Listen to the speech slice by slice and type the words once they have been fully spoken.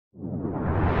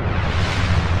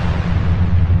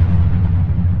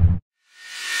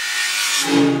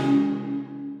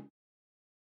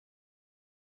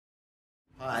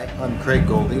I'm Craig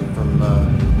Goldie from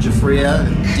Jafria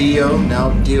and Dio,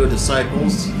 now Dio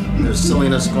Disciples. There's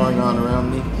silliness going on around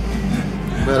me.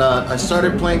 But I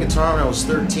started playing guitar when I was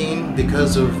 13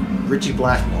 because of Ritchie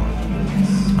Blackmore.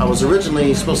 I was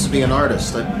originally supposed to be an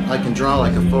artist. I can draw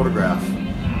like a photograph.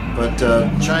 But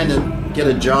trying to get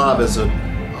a job as an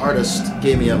artist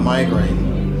gave me a migraine.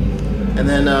 And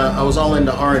then I was all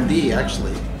into R&B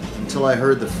actually, until I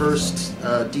heard the first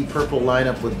Deep Purple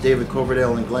lineup with David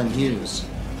Coverdale and Glenn Hughes.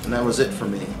 And that was it for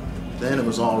me. Then it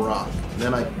was all rock.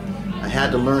 Then I had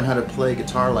to learn how to play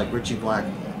guitar like Ritchie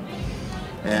Blackmore.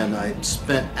 And I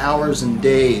spent hours and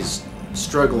days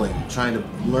struggling, trying to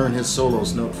learn his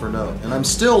solos note for note. And I'm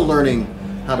still learning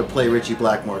how to play Ritchie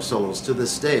Blackmore solos to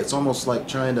this day. It's almost like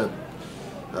trying to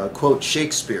quote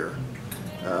Shakespeare,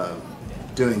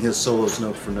 doing his solos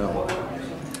note for note.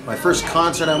 My first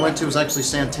concert I went to was actually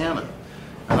Santana.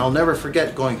 And I'll never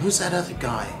forget going, who's that other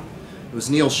guy? It was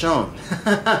Neil Schon.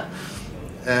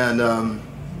 And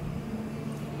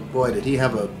boy, did he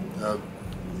have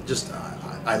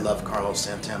I love Carlos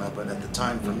Santana, but at the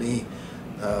time for me,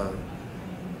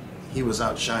 he was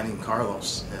outshining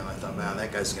Carlos. And I thought, man,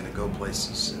 that guy's gonna go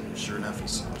places. And sure enough, he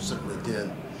certainly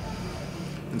did.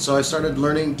 And so I started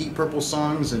learning Deep Purple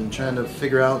songs and trying to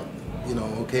figure out, you know,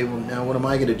 okay, well now what am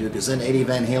I gonna do? Because then Eddie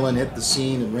Van Halen hit the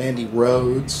scene and Randy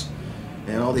Rhoads.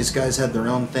 And all these guys had their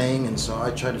own thing, and so I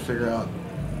tried to figure out,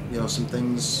 you know, some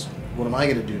things, what am I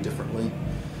going to do differently?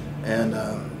 And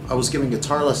I was giving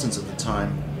guitar lessons at the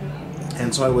time,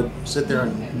 and so I would sit there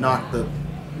and knock the,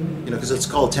 you know, because it's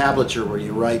called tablature, where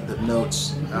you write the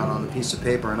notes out on a piece of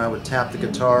paper, and I would tap the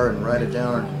guitar and write it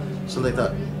down. So they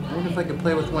thought, I wonder if I could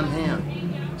play with one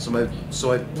hand.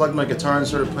 So I plugged my guitar and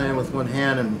started playing with one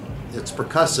hand, and it's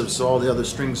percussive, so all the other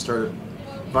strings started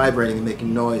vibrating and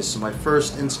making noise. So my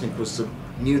first instinct was to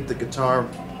mute the guitar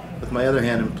with my other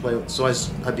hand and play. So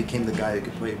I became the guy who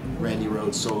could play Randy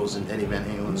Rhoads solos and Eddie Van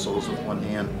Halen solos with one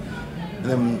hand. And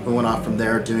then we went off from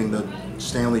there doing the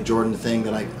Stanley Jordan thing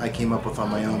that I came up with on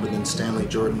my own, but then Stanley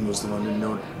Jordan was the one who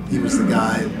knew he was the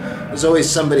guy. It was always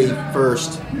somebody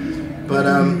first. But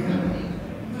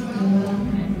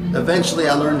eventually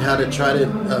I learned how to try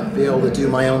to be able to do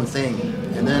my own thing.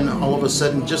 And then all of a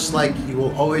sudden, just like you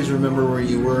will always remember where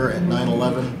you were at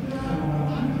 9/11,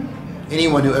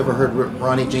 anyone who ever heard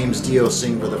Ronnie James Dio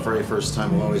sing for the very first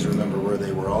time will always remember where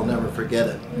they were. I'll never forget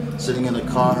it. Sitting in a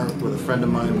car with a friend of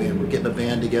mine, we were getting a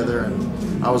band together,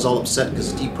 and I was all upset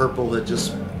because Deep Purple had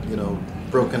just, you know,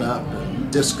 broken up, and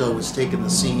disco was taking the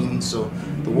scene, so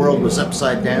the world was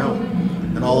upside down.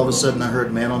 And all of a sudden I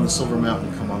heard Man on the Silver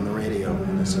Mountain come on the radio,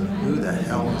 and I said, who the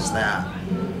hell is that?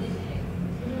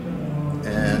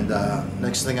 And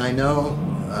next thing I know,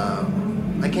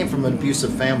 I came from an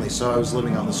abusive family, so I was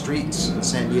living on the streets in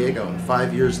San Diego. And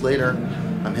 5 years later,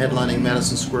 I'm headlining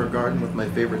Madison Square Garden with my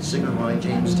favorite singer, Ronnie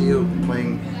James Dio,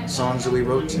 playing songs that we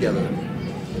wrote together.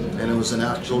 And it was an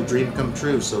actual dream come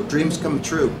true. So dreams come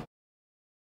true.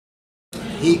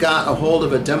 He got a hold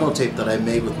of a demo tape that I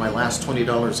made with my last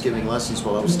 $20 giving lessons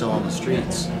while I was still on the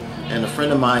streets. And a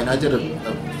friend of mine, I did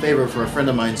a favor for a friend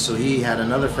of mine, so he had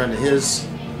another friend of his,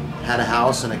 had a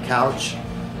house and a couch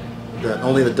that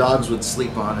only the dogs would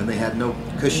sleep on, and they had no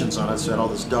cushions on it, so it had all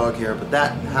this dog hair. But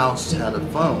that house had a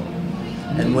phone.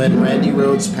 And when Randy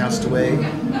Rhoads passed away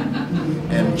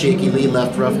and Jakey Lee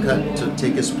left Rough Cut to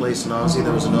take his place in Ozzy,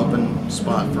 there was an open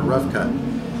spot for Rough Cut.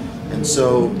 And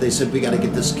so they said, we got to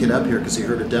get this kid up here because he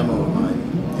heard a demo of mine.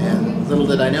 And little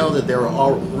did I know that they were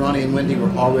all, Ronnie and Wendy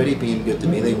were already being good to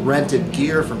me. They rented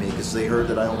gear for me because they heard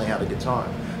that I only had a guitar.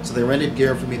 So they rented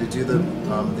gear for me to do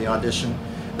the audition.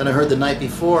 Then I heard the night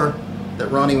before that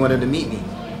Ronnie wanted to meet me.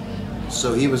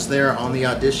 So he was there on the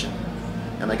audition.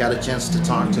 And I got a chance to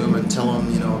talk to him and tell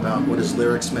him, you know, about what his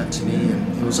lyrics meant to me.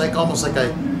 And it was like almost like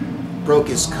I broke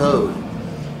his code.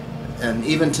 And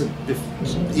even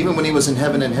when he was in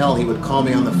heaven and hell, he would call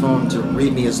me on the phone to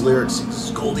read me his lyrics. He says,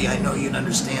 Goldie, I know you'd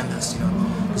understand this, you know.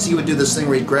 Because he would do this thing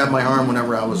where he'd grab my arm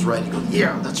whenever I was right. He'd go,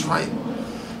 yeah, that's right.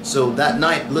 So that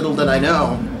night, little did I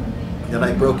know that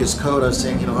I broke his code. I was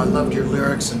saying, you know, I loved your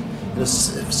lyrics, and it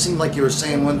seemed like you were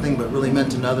saying one thing but really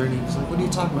meant another. And he was like, what are you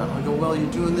talking about? I go, well,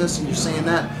 you're doing this and you're saying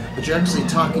that, but you're actually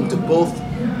talking to both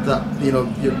the, you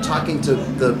know, you're talking to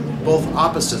the both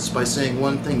opposites by saying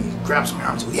one thing. He grabs my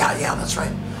arm and says, yeah, that's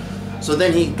right. So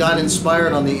then he got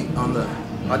inspired on the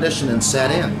audition and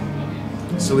sat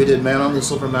in. So we did Man on the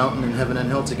Silver Mountain and Heaven and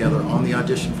Hell together on the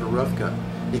audition for Rough Cut.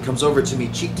 He comes over to me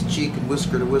cheek to cheek and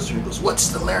whisper to whisper. He goes, what's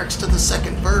the lyrics to the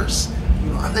second verse? You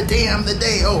know, I'm the day,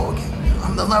 oh, okay.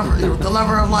 I'm the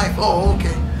lover of life, oh,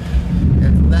 okay.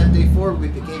 And from that day forward, we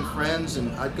became friends,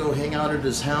 and I'd go hang out at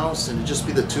his house, and it'd just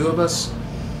be the two of us.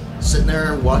 sitting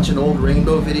there watching old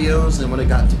Rainbow videos, and when it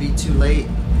got to be too late,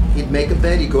 he'd make a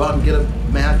bed, he'd go out and get a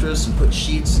mattress and put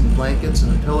sheets and blankets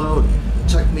and a pillow, and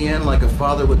tuck me in like a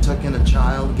father would tuck in a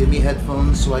child, give me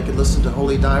headphones so I could listen to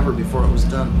Holy Diver before it was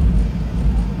done.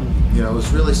 You know, it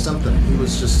was really something. He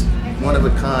was just one of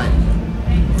a kind.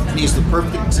 And he's the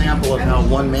perfect example of how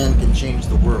one man can change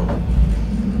the world.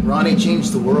 Ronnie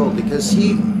changed the world because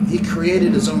he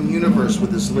created his own universe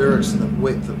with his lyrics and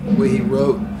the way he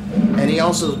wrote. And he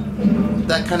also,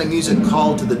 that kind of music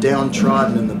called to the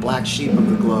downtrodden and the black sheep of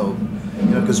the globe.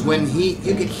 You know, because when you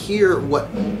could hear what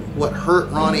hurt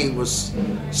Ronnie was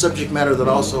subject matter that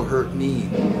also hurt me.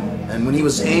 And when he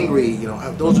was angry, you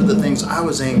know, those are the things I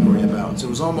was angry about. So it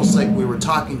was almost like we were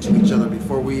talking to each other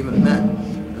before we even met.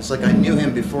 It's like I knew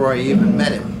him before I even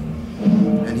met him.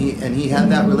 And he had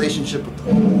that relationship with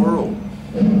the whole world.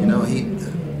 You know, he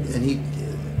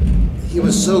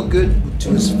was so good to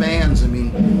his fans. I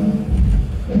mean,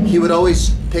 he would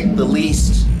always pick the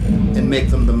least and make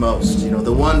them the most. You know,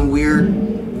 the one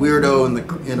weirdo in the,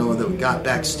 you know, that got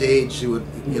backstage, who would,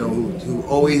 you know, who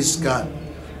always got,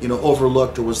 you know,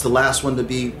 overlooked or was the last one to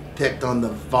be picked on the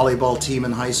volleyball team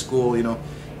in high school. You know,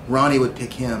 Ronnie would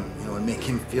pick him, you know, and make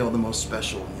him feel the most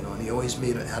special. You know, and he always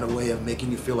had a way of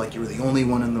making you feel like you were the only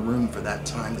one in the room for that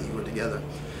time that you were together.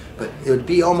 But it would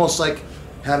be almost like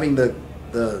having the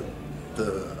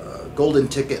golden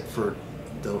ticket for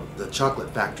the chocolate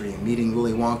factory and meeting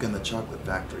Willy Wonka in the chocolate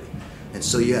factory. And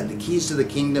so you had the keys to the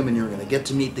kingdom, and you were going to get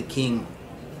to meet the king.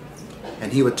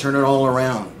 And he would turn it all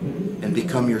around and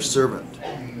become your servant.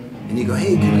 And you go,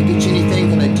 hey, can I get you anything?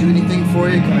 Can I do anything for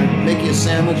you? Can I make you a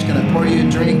sandwich? Can I pour you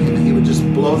a drink? And he would just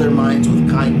blow their minds with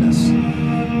kindness.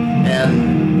 And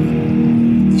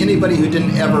anybody who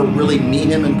didn't ever really meet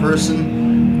him in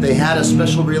person, they had a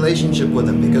special relationship with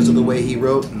him because of the way he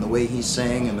wrote and the way he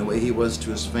sang and the way he was to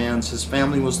his fans. His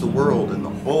family was the world, and the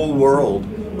whole world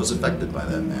was affected by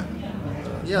that man.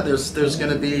 Yeah, there's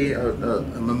going to be a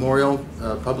memorial,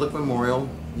 a public memorial,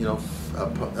 you know,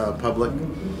 public,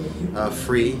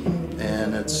 free,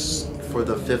 and it's for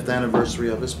the 5th anniversary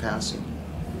of his passing.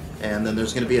 And then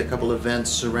there's going to be a couple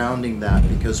events surrounding that,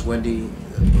 because Wendy,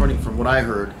 according from what I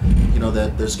heard, you know,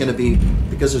 that there's going to be,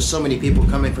 because there's so many people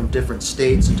coming from different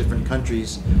states and different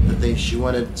countries, that she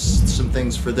wanted some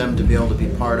things for them to be able to be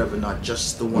part of and not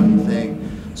just the one thing.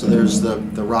 So there's the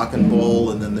rock and bowl,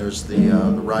 and then there's the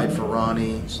ride for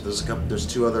Ronnie. So there's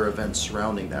 2 other events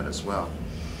surrounding that as well.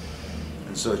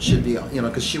 And so it should be, you know,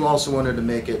 because she also wanted to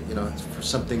make it, you know, for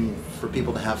something for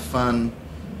people to have fun,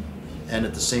 and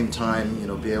at the same time, you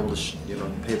know, be able to, you know,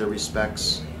 pay their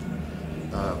respects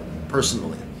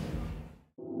personally.